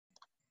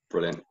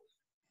Brilliant.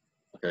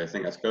 Okay, I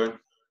think that's going.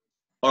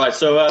 All right.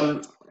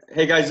 So,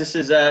 hey guys, this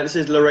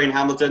is Lorraine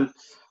Hamilton.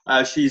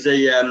 She's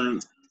a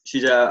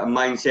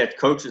mindset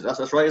coach.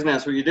 That's right, isn't it?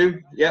 That's what you do.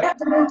 Yeah.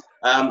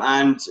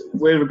 And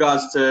with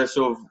regards to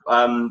sort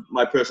of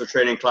my personal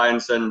training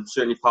clients, and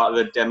certainly part of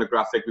the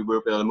demographic we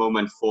work with at the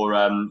moment for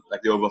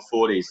like the over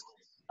 40s,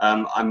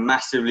 I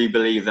massively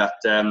believe that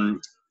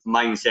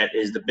mindset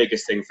is the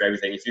biggest thing for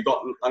everything. If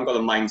haven't got a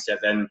mindset,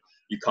 then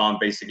you can't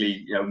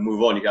basically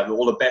move on. You have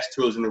all the best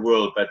tools in the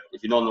world, but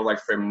if you're not in the right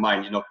frame of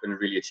mind, you're not going to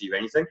really achieve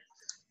anything.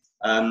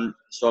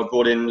 So I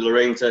brought in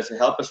Lorraine to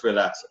help us with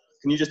that.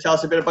 Can you just tell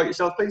us a bit about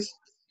yourself, please?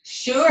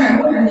 Sure.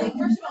 Well,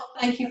 first of all,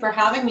 thank you for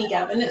having me,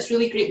 Gavin. It's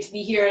really great to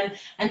be here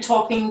and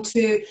talking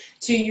to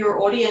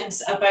your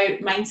audience about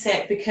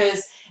mindset,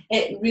 because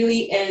it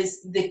really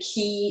is the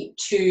key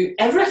to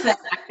everything,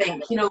 I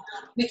think.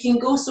 We can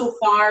go so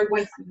far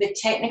with the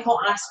technical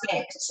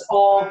aspects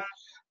of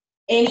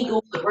any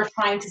goal that we're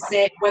trying to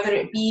set, whether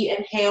it be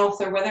in health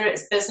or whether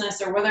it's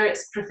business or whether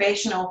it's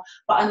professional,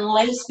 but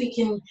unless we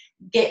can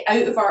get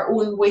out of our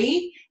own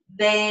way,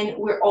 then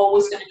we're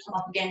always going to come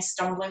up against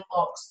stumbling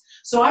blocks.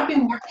 So I've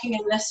been working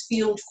in this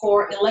field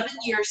for 11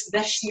 years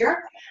this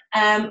year,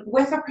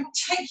 with a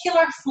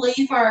particular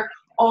flavour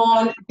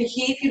on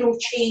behavioural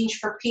change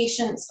for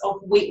patients of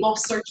weight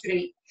loss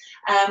surgery.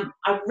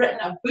 I've written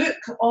a book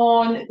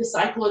on the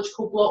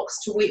psychological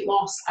blocks to weight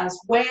loss as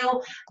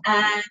well,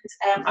 and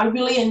I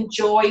really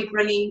enjoy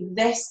bringing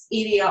this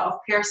area of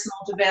personal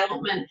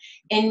development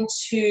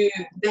into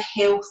the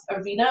health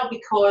arena,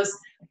 because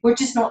we're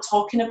just not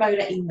talking about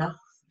it enough.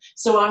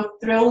 So I'm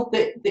thrilled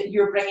that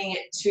you're bringing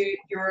it to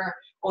your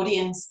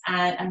audience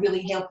and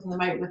really helping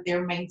them out with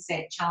their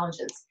mindset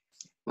challenges.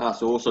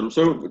 That's awesome.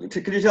 So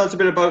could you tell us a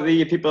bit about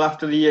the people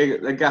after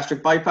the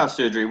gastric bypass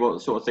surgery?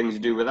 What sort of things you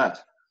do with that?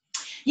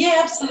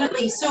 Yeah,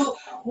 absolutely. So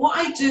what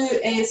I do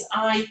is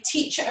I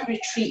teach at a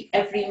retreat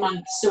every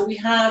month. So we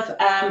have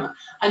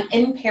an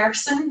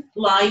in-person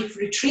live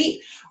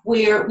retreat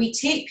where we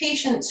take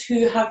patients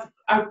who have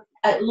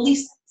at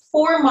least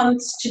 4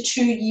 months to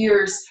 2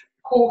 years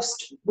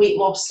post weight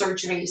loss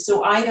surgery.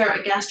 So either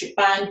a gastric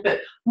band,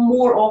 but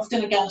more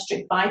often a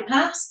gastric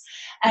bypass,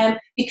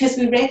 because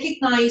we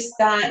recognise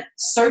that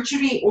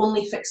surgery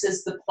only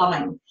fixes the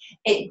plumbing.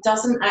 It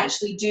doesn't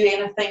actually do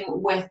anything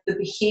with the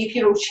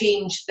behavioural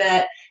change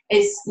that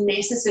is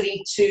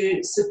necessary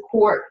to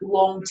support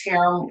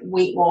long-term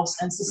weight loss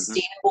and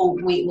sustainable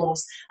weight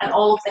loss, and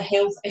all of the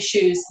health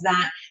issues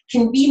that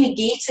can be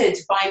negated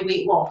by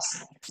weight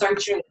loss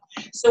surgery.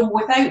 So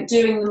without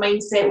doing the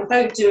mindset,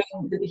 without doing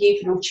the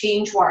behavioural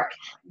change work,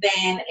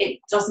 then it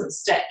doesn't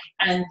stick.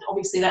 And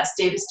obviously that's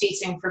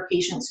devastating for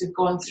patients who've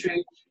gone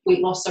through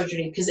weight loss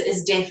surgery, because it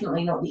is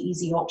definitely not the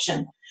easy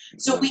option.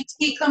 So we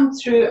take them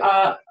through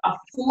a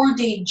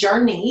 4-day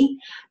journey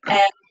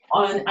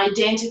on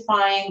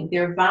identifying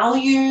their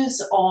values,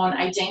 on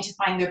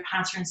identifying their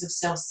patterns of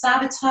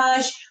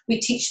self-sabotage. We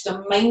teach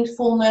them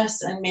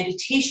mindfulness and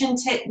meditation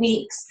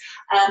techniques,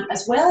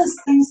 as well as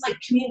things like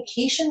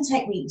communication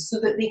techniques, so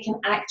that they can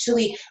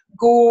actually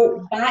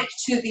go back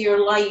to their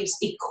lives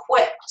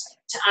equipped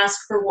to ask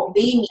for what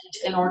they need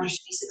in order to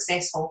be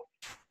successful.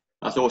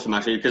 That's awesome,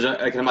 actually, because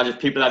I can imagine if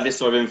people had this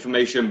sort of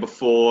information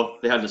before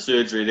they had the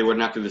surgery, they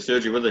wouldn't have to do the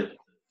surgery, would they?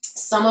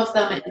 Some of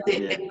them, they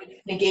would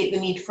negate the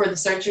need for the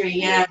surgery,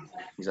 yeah.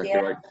 Exactly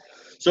right.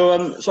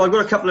 So, so I've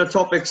got a couple of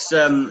topics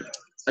I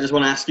just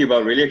want to ask you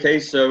about, really, okay?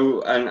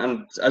 So,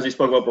 and as we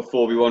spoke about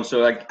before, we want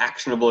sort of like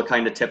actionable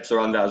kind of tips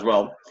around that as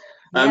well.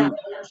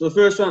 So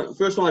the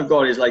first one I've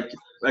got is like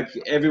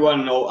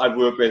everyone I've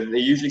worked with, they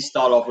usually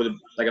start off with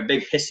like a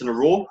big hiss and a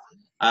roar,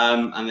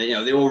 and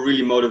they're all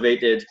really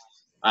motivated.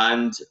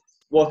 And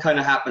what kind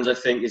of happens, I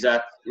think, is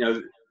that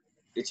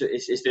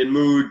it's their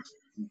mood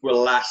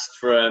will last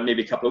for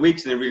maybe a couple of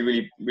weeks, and they're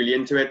really, really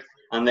into it,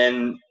 and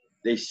then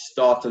they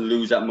start to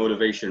lose that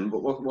motivation.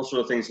 But what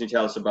sort of things can you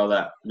tell us about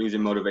that,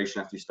 losing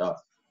motivation after you start?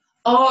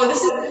 Oh,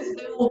 this is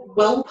the old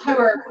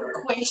willpower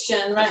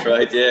question, right? That's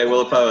right, yeah,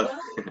 willpower.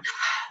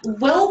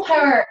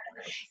 Willpower.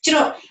 Do you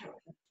know,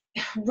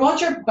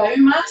 Roger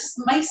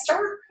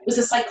Baumeister was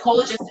a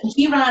psychologist, and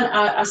he ran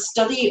a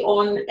study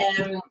on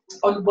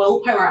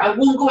willpower. I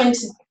won't go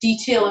into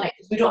detail on it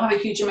because we don't have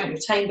a huge amount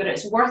of time, but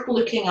it's worth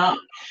looking up.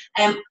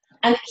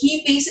 And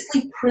he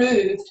basically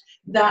proved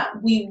that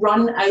we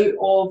run out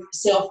of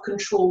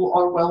self-control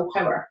or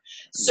willpower.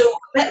 So a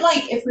bit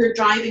like if we're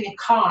driving a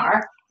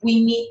car,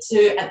 we need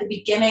to, at the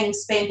beginning,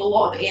 spend a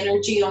lot of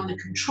energy on the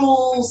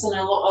controls and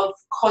a lot of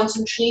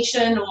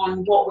concentration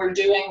on what we're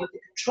doing with the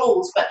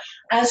controls. But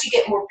as you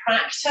get more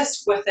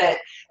practice with it,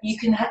 you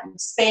can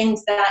spend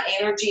that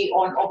energy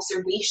on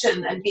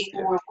observation and being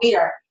more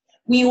aware.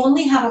 We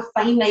only have a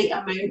finite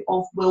amount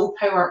of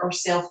willpower or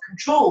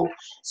self-control.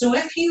 So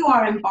if you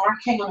are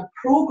embarking on a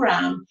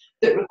program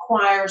that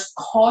requires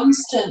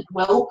constant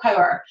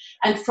willpower,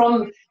 and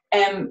from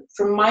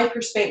my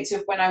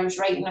perspective, when I was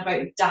writing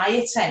about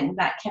dieting,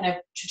 that kind of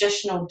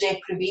traditional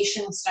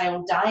deprivation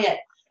style diet,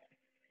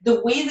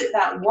 the way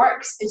that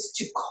works is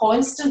to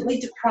constantly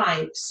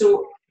deprive.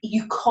 So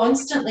you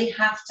constantly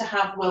have to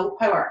have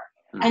willpower.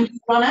 and you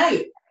run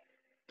out.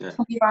 Yeah.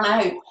 You run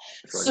out. Right.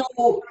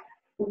 So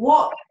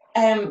what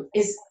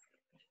is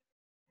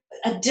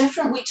a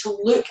different way to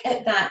look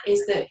at that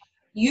is that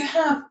you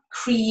have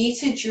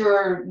created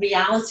your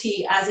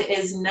reality as it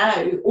is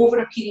now over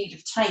a period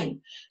of time.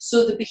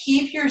 So the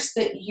behaviors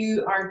that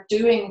you are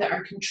doing that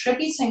are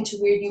contributing to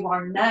where you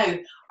are now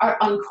are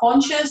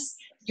unconscious.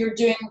 You're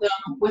doing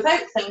them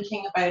without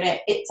thinking about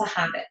it. It's a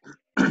habit.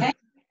 Okay?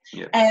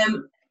 Yeah.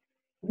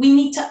 We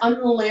need to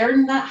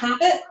unlearn that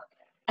habit,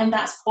 and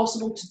that's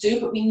possible to do,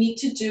 but we need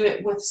to do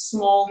it with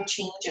small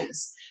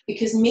changes,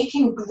 because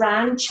making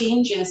grand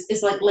changes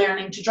is like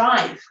learning to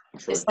drive.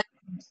 Right.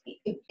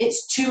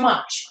 It's too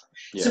much.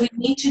 Yeah. So we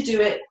need to do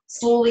it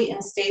slowly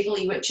and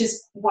steadily, which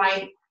is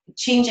why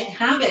changing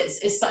habits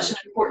is such an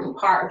important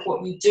part of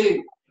what we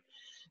do.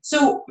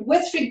 So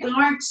with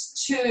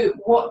regards to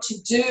what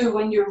to do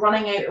when you're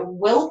running out of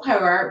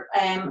willpower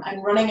and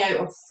running out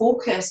of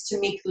focus to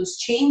make those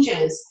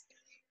changes,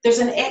 there's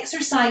an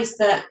exercise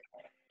that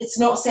it's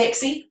not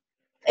sexy.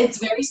 It's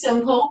very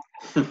simple.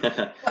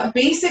 But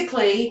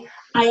basically,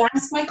 I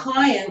ask my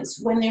clients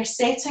when they're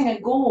setting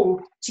a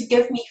goal to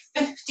give me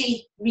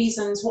 50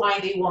 reasons why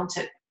they want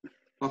it.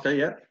 Okay,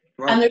 yeah.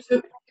 Right.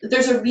 And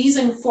there's a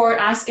reason for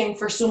asking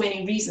for so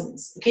many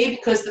reasons, okay?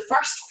 Because the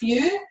first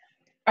few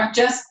are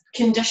just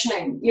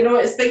conditioning. You know,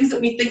 it's things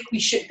that we think we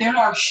should. There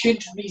are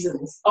should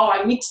reasons. Oh,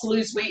 I need to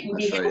lose weight and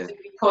be healthy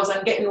because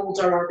I'm getting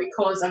older, or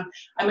because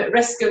I'm at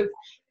risk of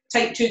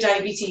type 2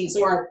 diabetes,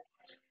 or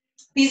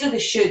these are the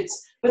shoulds.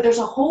 But there's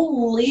a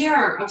whole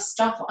layer of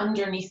stuff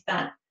underneath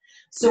that.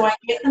 So I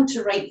get them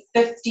to write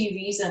 50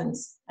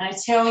 reasons. And I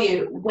tell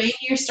you, when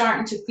you're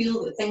starting to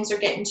feel that things are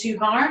getting too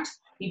hard,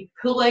 you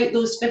pull out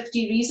those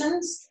 50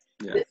 reasons.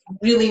 Yeah. It's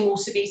really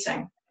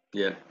motivating.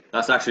 Yeah,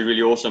 that's actually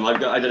really awesome. I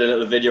did a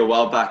little video a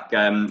while back,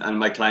 and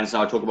my clients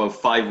now talk about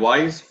 5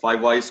 whys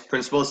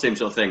principles, same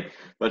sort of thing.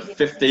 But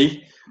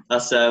 50,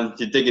 that's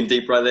you're digging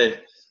deep right there.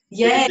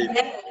 Yeah.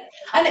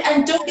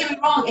 And don't get me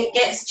wrong, it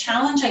gets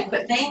challenging,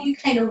 but then you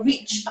kind of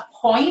reach a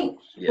point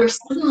where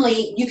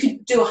suddenly you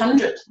could do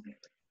 100.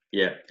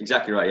 Yeah,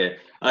 exactly right. Yeah,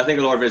 and I think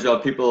a lot of it as well,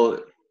 people,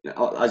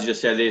 as you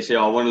just said, they say,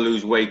 oh, I want to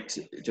lose weight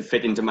to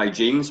fit into my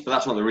jeans, but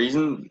that's not the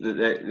reason.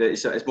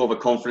 It's more of a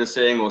confidence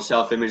thing or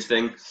self-image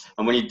thing.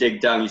 And when you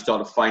dig down, you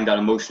start to find that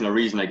emotional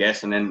reason, I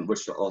guess, and then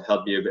which will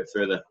help you a bit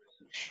further.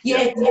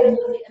 Yeah,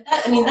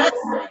 that's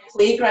the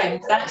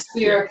playground. That's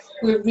where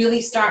we're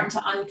really starting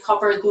to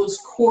uncover those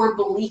core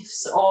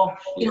beliefs of,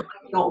 you know,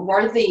 I'm not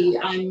worthy,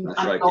 I'm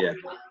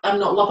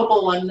not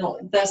lovable, I'm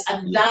not this,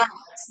 and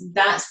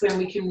that's when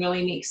we can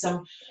really make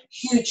some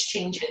huge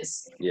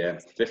changes. Yeah,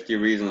 50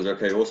 reasons.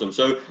 Okay, awesome.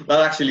 So that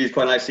actually leads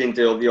quite nicely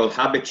into the old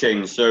habit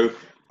change. So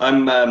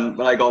I'm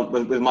when I go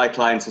with my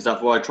clients and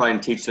stuff, what I try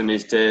and teach them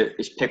is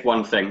pick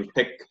one thing,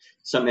 pick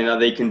something that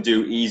they can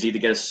do easy to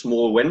get a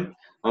small win.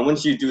 And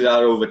once you do that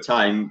over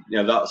time, you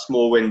know, that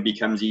small win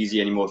becomes easy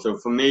anymore. So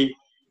for me,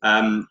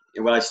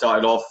 when I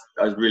started off,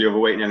 I was really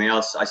overweight and everything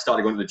else. I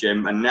started going to the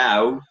gym, and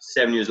now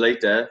 7 years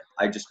later,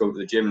 I just go to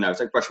the gym now. It's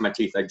like brushing my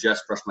teeth. I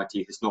just brush my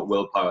teeth. It's not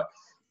willpower.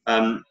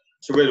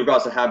 So with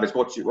regards to habits,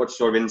 what's your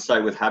sort of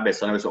insight with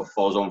habits? I know it sort of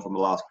falls on from the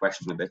last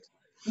question a bit.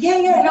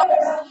 No,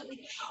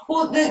 absolutely.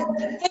 Well, the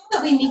thing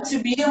that we need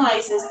to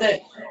realise is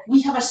that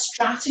we have a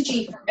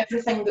strategy for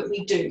everything that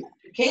we do.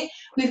 Okay,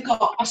 we've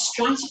got a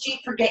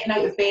strategy for getting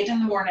out of bed in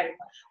the morning.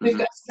 We've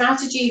got a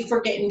strategy for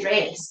getting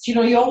dressed. You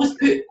know, you always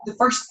put the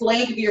first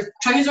leg of your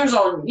trousers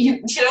on.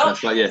 You know.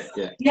 That's right.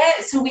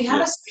 Yeah. So we have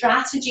a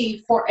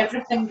strategy for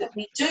everything that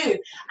we do,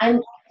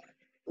 and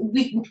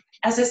we,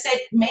 as I said,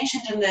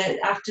 mentioned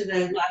after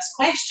the last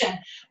question,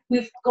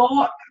 we've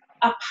got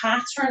a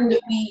pattern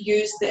that we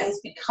use that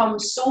has become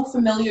so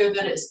familiar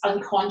that it's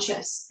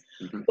unconscious.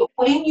 But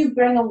when you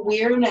bring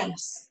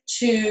awareness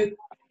to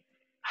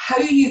how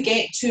you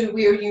get to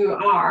where you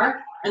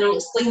are, and I'll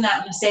explain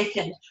that in a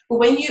second, but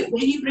when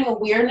you bring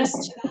awareness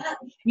to that,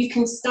 you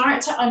can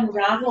start to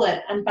unravel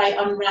it, and by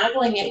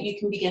unraveling it, you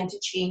can begin to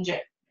change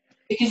it.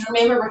 Because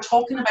remember, we're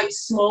talking about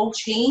small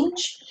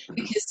change,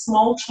 because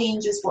small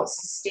change is what's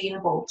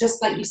sustainable,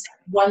 just like you said,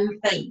 one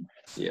thing.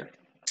 Yeah.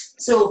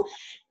 So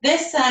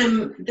this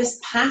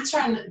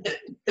pattern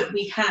that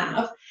we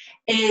have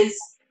is,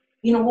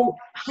 you know, well,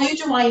 how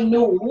do I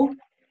know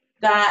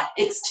that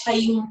it's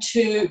time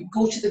to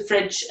go to the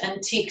fridge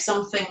and take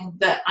something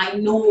that I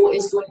know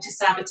is going to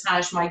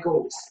sabotage my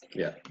goals?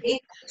 Yeah.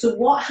 Okay? So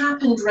what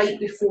happened right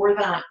before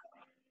that?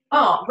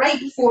 Oh, right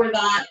before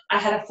that, I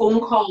had a phone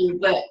call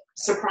that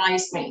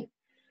surprised me.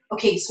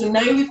 Okay, so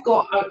now we've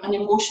got an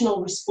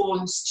emotional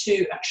response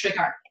to a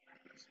trigger.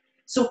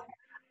 So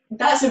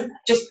that's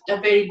just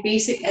a very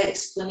basic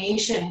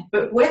explanation.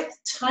 But with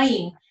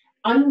time,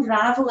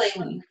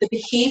 unraveling the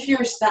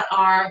behaviors that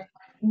are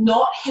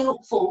not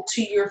helpful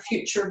to your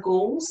future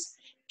goals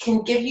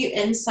can give you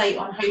insight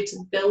on how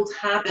to build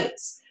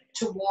habits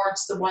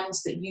towards the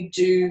ones that you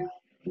do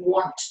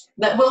want,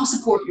 that will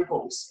support your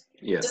goals.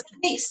 Yeah. Does that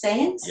make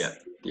sense? Yeah,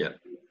 it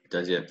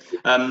does, yeah.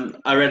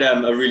 I read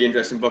a really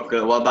interesting book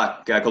a while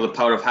back called The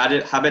Power of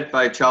Habit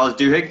by Charles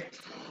Duhigg.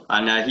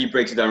 And he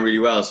breaks it down really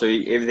well. So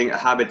everything, a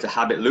habit to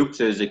habit loop.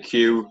 So there's a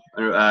cue,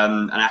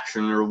 an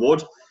action, and a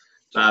reward.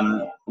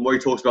 And what he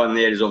talks about in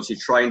there is obviously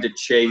trying to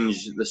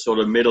change the sort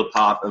of middle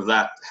part of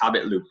that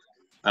habit loop.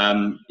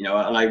 You know,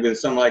 and like with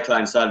some of my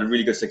clients, I had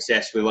really good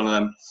success with one of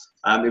them.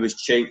 It was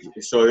changed.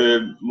 So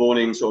her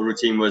morning sort of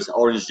routine was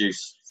orange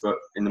juice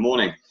in the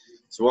morning.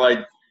 So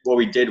what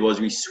we did was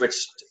we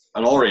switched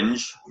an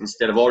orange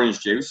instead of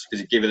orange juice,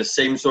 because it gave her the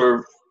same sort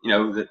of, you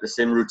know, the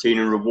same routine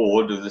and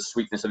reward of the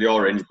sweetness of the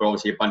orange, but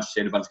obviously a bunch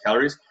of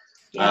calories.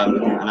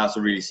 And that's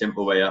a really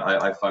simple way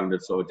I found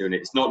of sort of doing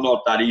it. It's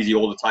not that easy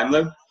all the time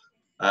though.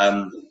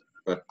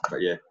 But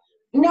yeah.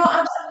 No,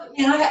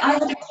 absolutely. I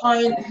had a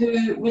client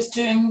who was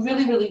doing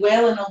really, really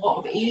well in a lot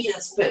of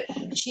areas, but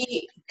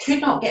she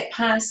could not get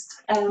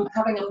past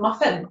having a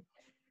muffin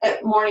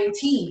at morning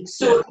tea.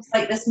 So it's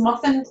like this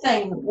muffin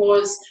thing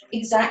was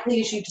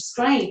exactly as you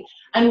described.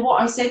 And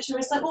what I said to her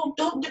is like, well,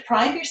 don't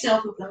deprive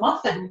yourself of the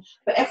muffin,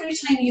 but every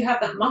time you have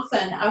that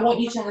muffin, I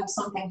want you to have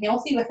something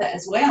healthy with it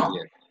as well.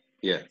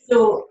 Yeah.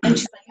 So, and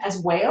she's like, as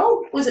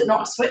well? Was it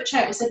not a switch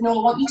out? I said, no,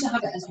 I want you to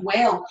have it as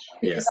well,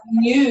 because I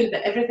knew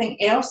that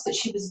everything else that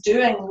she was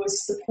doing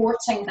was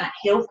supporting that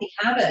healthy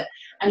habit.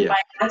 And by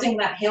adding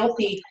that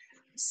healthy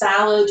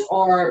salad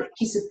or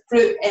piece of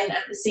fruit in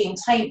at the same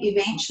time,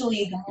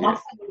 eventually the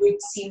muffin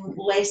would seem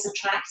less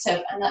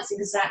attractive. And that's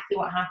exactly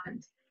what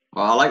happened.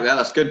 Well, I like that.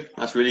 That's good.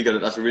 That's really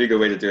good. That's a really good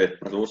way to do it.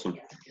 That's awesome.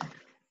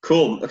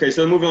 Cool. Okay,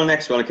 so moving on to the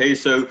next one. Okay,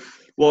 so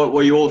what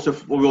we also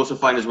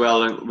find as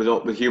well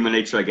with human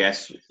nature, I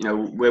guess, you know,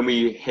 when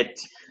we hit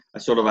a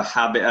sort of a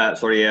habit,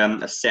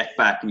 a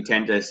setback, we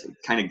tend to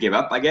kind of give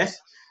up, I guess,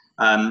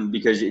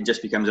 because it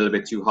just becomes a little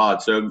bit too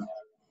hard. So,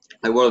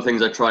 like, one of the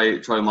things I try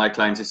with my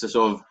clients is to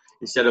sort of,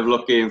 instead of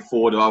looking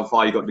forward to how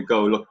far you got to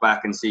go, look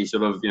back and see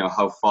sort of, you know,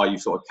 how far you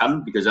sort of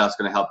come, because that's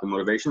going to help the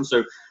motivation.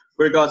 So,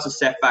 with regards to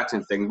setbacks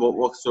and things,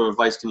 what sort of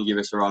advice can you give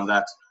us around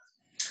that?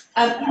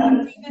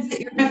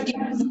 Revisit your 50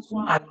 reasons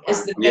why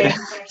is the very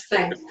first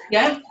thing.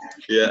 Yeah.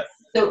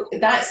 So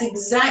that's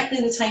exactly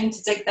the time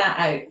to dig that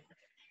out.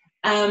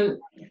 And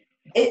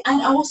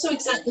also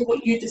exactly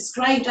what you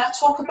described. I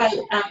talk about,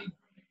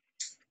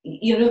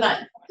 you know,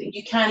 that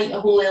you can't eat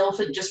a whole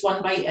elephant just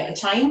one bite at a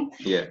time.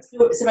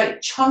 So it's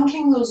about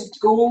chunking those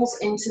goals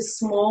into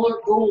smaller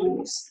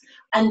goals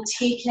and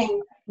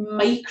taking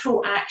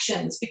micro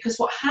actions, because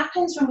what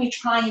happens when we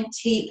try and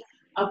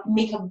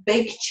make a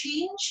big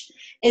change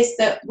is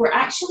that we're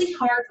actually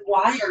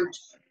hardwired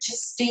to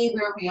stay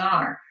where we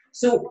are.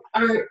 So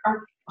our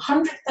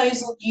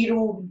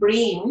 100,000-year-old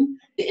brain,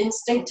 the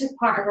instinctive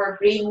part of our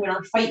brain where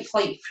our fight,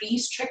 flight,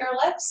 freeze trigger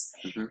lives,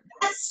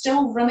 that's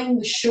still running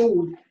the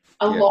show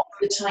a lot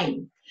of the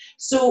time.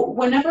 So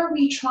whenever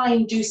we try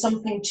and do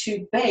something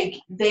too big,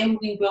 then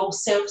we will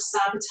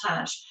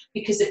self-sabotage,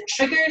 because it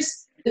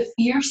triggers the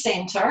fear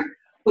center,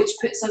 which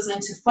puts us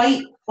into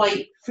fight,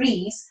 flight,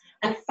 freeze.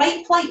 And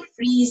fight, flight,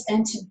 freeze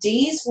in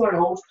today's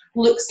world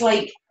looks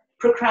like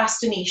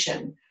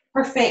procrastination,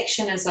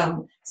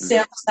 perfectionism,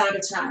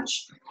 self-sabotage,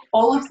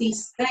 all of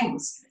these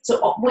things.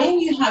 So when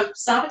you have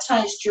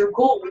sabotaged your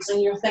goals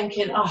and you're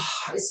thinking, oh,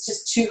 it's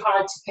just too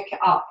hard to pick it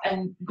up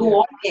and go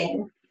on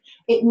again,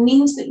 it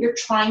means that you're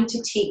trying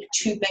to take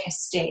too big a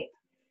step.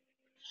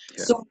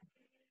 So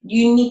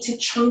you need to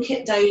chunk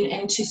it down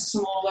into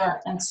smaller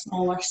and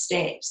smaller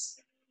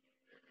steps,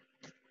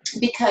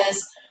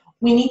 because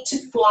we need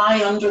to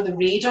fly under the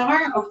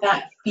radar of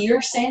that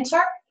fear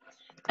center.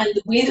 And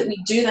the way that we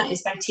do that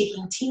is by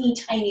taking teeny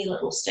tiny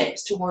little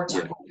steps towards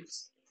our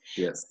goals.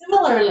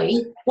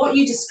 Similarly, what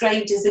you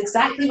described is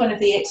exactly one of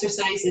the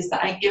exercises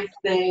that I give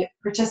the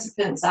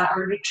participants at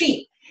our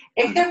retreat.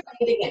 If they're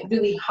finding it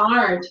really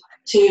hard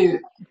to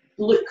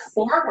look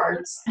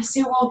forwards, I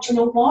say, well, do you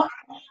know what?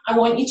 I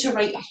want you to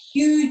write a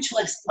huge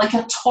list, like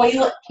a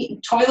toilet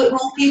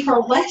roll paper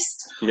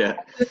list.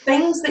 The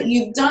things that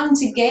you've done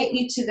to get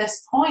you to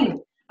this point.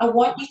 I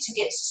want you to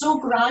get so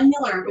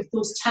granular with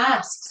those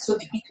tasks so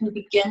that you can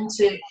begin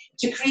to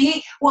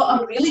create. What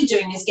I'm really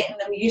doing is getting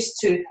them used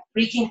to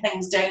breaking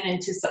things down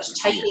into such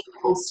tiny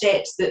little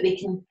steps that they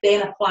can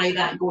then apply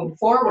that going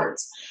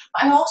forwards.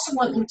 But I also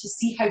want them to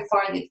see how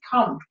far they've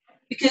come,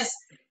 because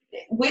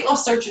weight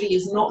loss surgery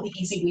is not the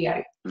easy way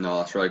out. No,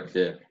 that's right.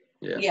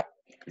 Yeah.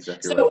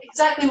 Exactly. So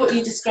exactly what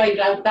you described,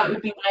 that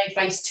would be my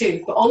advice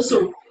too. But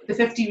also the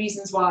 50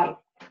 reasons why.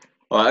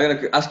 Well, I'm going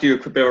to ask you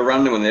a bit of a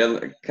random one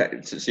there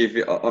to see if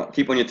you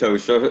keep on your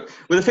toes. So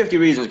with the 50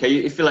 reasons, okay,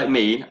 if you're like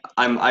me,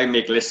 I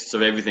make lists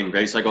of everything,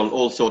 okay? So I got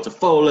all sorts of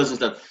folders and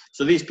stuff.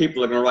 So these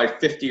people are going to write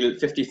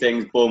 50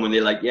 things, boom, and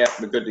they're like, yeah,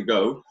 we're good to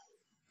go.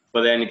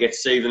 But then it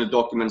gets saved in a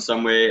document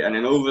somewhere, and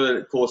then over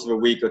the course of a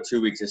week or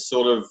 2 weeks, it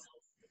sort of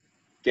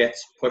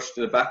gets pushed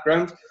to the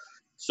background.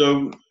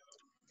 So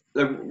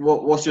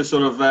what's your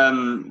sort of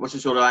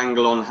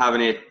angle on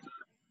having it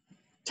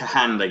to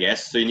hand, I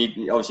guess? So you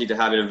need obviously to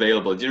have it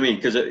available. Do you know what I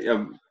mean?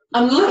 Because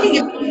I'm looking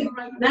at mine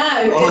right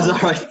now. Oh, is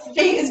that right?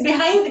 It's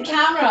behind the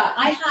camera.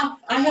 I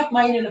have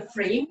mine in a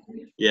frame.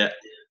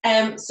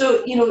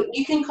 So,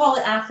 you can call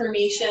it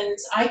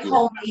affirmations. I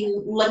call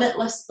mine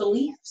limitless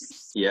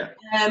beliefs. Yeah.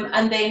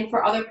 And then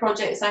for other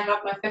projects, I have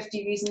my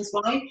 50 reasons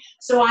why.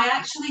 So I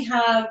actually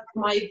have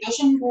my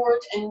vision board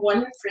in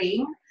one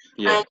frame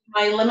and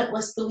my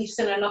limitless beliefs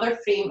in another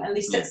frame, and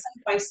they sit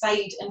side by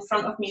side in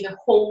front of me the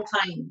whole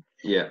time.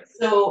 Yeah.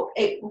 So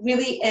it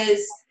really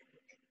is,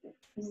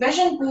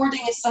 vision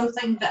boarding is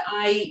something that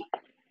I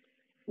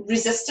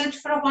resisted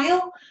for a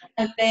while,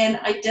 and then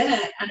I did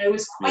it, and I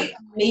was quite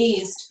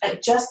amazed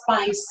at, just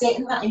by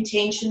setting that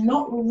intention,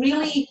 not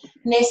really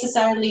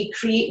necessarily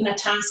creating a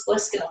task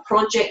list and a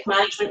project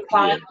management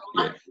plan,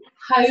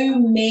 how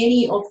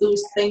many of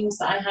those things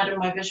that I had on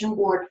my vision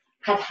board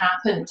had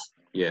happened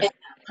in the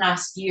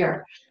past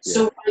year.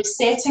 So by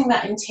setting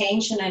that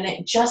intention and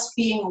it just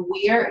being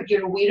aware,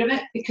 you're aware of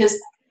it, because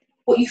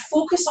what you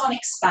focus on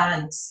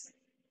expands.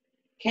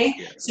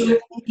 Okay, so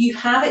if you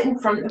have it in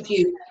front of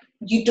you,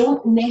 you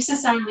don't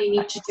necessarily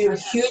need to do a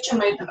huge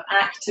amount of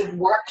active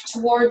work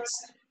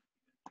towards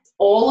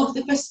all of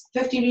the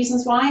 50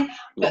 reasons why,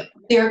 but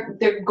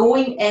they're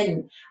going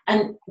in.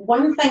 And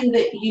one thing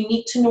that you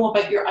need to know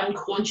about your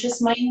unconscious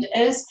mind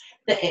is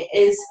that it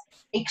is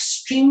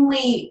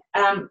extremely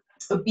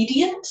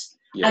obedient,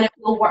 and it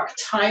will work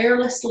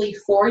tirelessly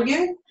for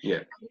you.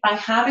 By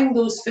having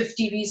those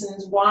 50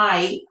 reasons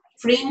why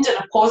framed in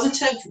a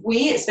positive way,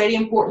 it's very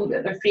important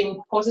that they're framed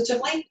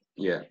positively.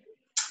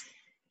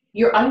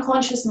 Your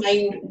unconscious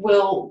mind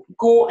will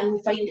go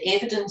and find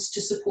evidence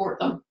to support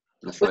them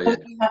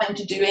without you having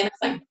to do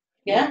anything.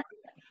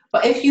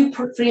 But if you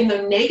frame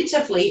them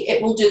negatively,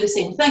 it will do the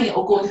same thing. It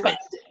will go and find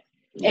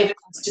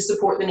evidence to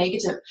support the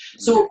negative.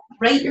 So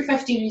write your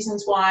 50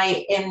 reasons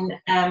why in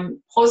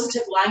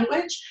positive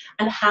language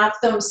and have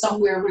them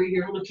somewhere where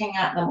you're looking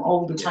at them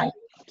all the time.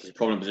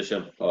 Problem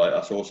position. All right,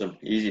 that's awesome.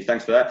 Easy.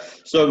 Thanks for that.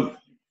 So,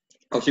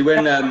 obviously,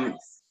 when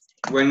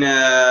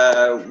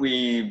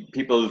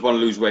people want to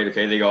lose weight,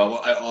 okay, they go,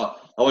 I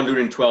want to do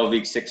it in 12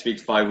 weeks, 6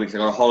 weeks, 5 weeks. I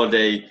got a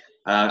holiday.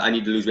 I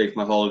need to lose weight for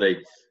my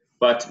holiday.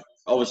 But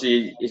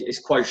obviously, it's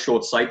quite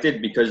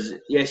short-sighted, because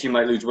yes, you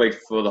might lose weight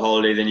for the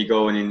holiday, then you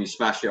go and then you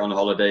smash it on the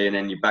holiday, and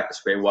then you're back to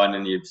square one,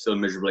 and you're still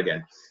miserable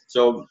again.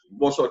 So,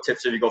 what sort of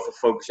tips have you got for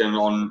focusing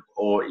on,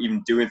 or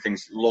even doing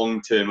things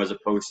long-term, as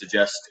opposed to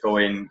just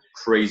going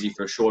crazy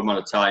for a short amount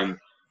of time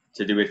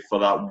to do it for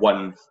that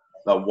one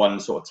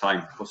sort of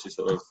time? What's your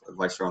sort of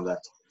advice around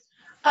that?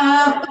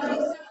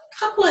 A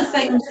couple of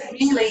things,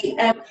 really.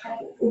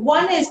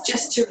 One is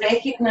just to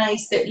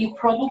recognise that you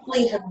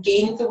probably have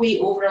gained the weight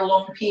over a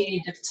long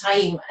period of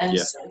time, and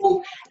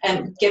so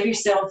give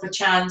yourself a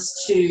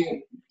chance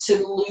to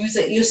lose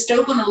it. You're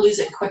still going to lose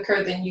it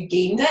quicker than you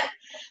gained it,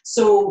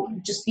 so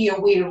just be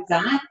aware of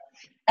that.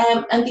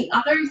 And the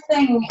other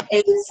thing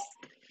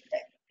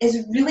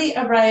is really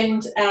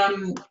around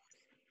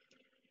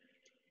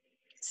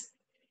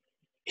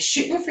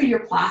shooting for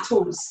your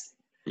plateaus.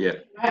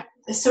 Right?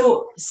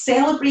 So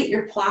celebrate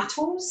your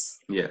plateaus.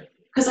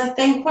 Because I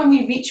think when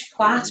we reach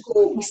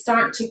plateau, we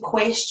start to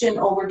question,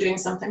 oh, we're doing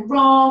something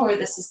wrong, or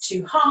this is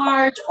too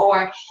hard,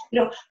 or,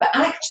 but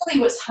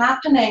actually what's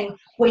happening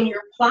when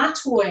you're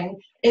plateauing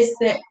is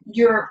that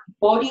your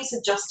body's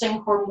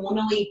adjusting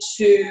hormonally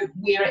to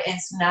where it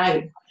is now.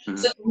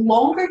 So the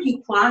longer you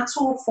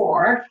plateau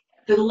for,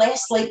 the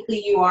less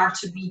likely you are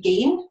to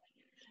regain.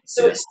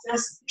 So it's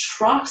just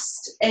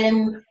trust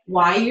in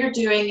why you're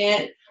doing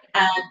it,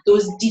 and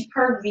those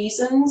deeper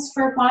reasons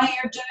for why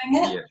you're doing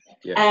it,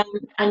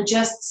 and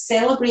just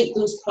celebrate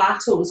those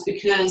plateaus,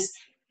 because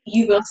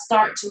you will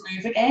start to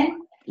move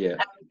again.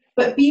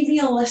 But be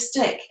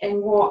realistic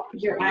in what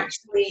you're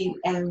actually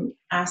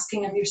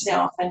asking of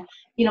yourself. And,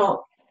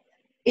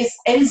 is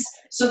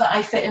so that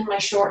I fit in my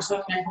shorts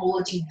on my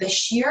holiday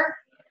this year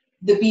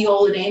the be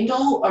all and end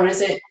all, or is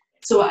it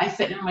so that I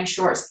fit in my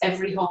shorts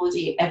every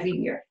holiday every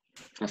year?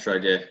 That's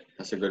right, yeah.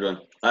 That's a good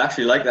one. I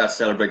actually like that,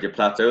 celebrate your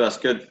plateau. That's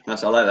good. I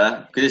like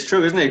that. Because it's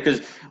true, isn't it?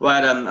 Because I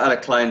had a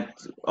client,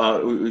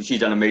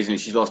 she's done amazingly.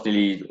 She's lost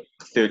nearly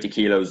 30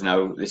 kilos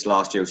now this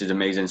last year, which is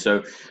amazing.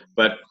 So,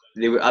 but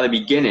at the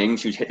beginning,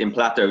 she was hitting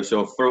plateau.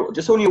 So for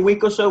just only a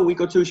week or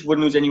two, she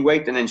wouldn't lose any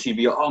weight. And then she'd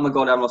be, oh my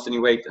God, I haven't lost any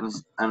weight.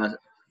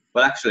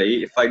 But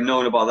actually, if I'd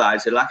known about that, I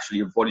said, actually,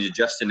 your body's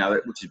adjusting now,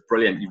 which is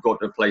brilliant. You've got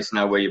to a place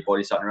now where your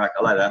body's starting to react.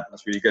 I like that.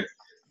 That's really good.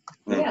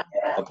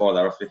 I'll borrow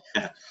that off you.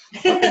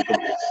 Okay, cool.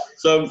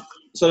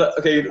 So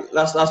okay,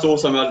 that's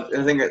awesome.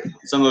 I think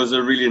some of those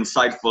are really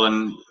insightful,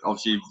 and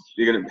obviously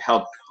you're going to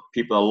help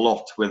people a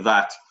lot with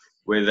that,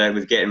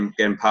 with getting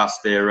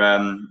past their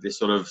this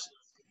sort of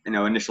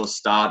initial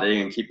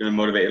starting and keeping them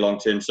motivated long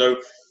term. So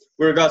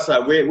with regards to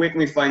that, where can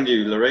we find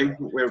you, Lorraine?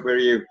 Where are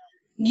you?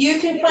 You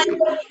can find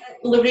me at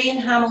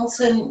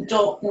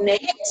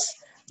lorrainehamilton.net.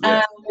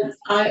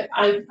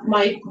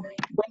 My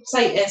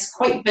website is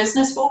quite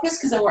business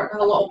focused because I work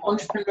with a lot of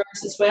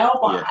entrepreneurs as well,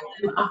 but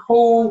a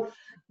whole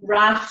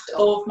raft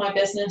of my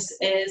business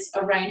is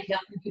around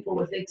helping people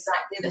with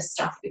exactly this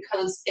stuff,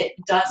 because it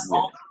does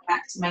all come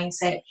back to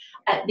mindset.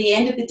 At the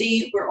end of the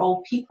day, we're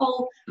all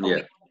people, and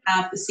we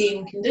have the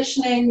same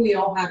conditioning, we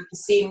all have the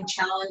same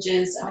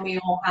challenges, and we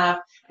all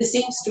have the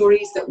same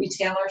stories that we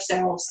tell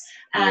ourselves.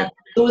 And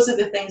those are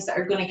the things that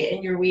are going to get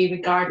in your way,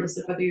 regardless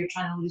of whether you're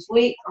trying to lose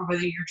weight or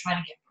whether you're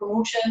trying to get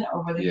promotion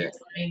or whether you're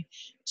trying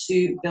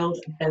to build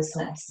a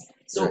business.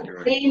 So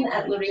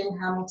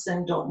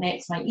Lorraine@lorrainehamilton.net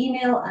is my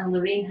email, and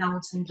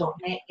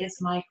lorrainehamilton.net is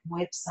my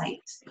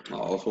website.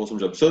 Oh, that's awesome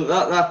job. So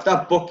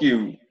that book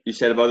you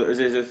said about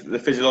is the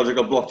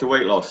physiological block to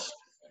weight loss.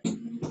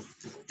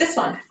 This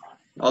one.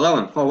 Oh, that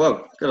one. Oh,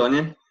 well, good on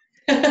you.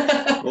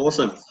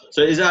 Awesome.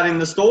 So is that in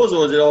the stores,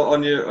 or is it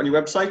on your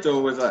website, or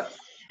was that?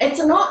 It's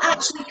not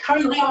actually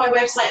currently on my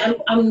website.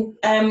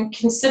 I'm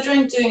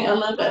considering doing a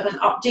little bit of an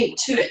update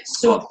to it.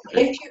 So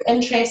if you're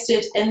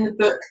interested in the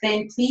book,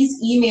 then please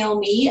email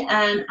me,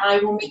 and I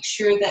will make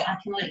sure that I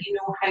can let you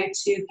know how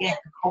to get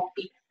a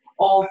copy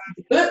of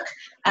the book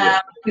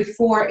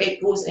before it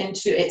goes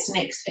into its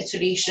next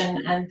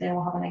iteration, and then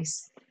we'll have a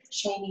nice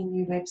shiny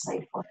new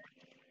website for it.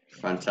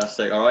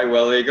 Fantastic. All right.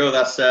 Well, there you go.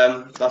 That's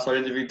our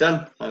interview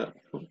done.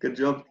 Good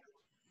job.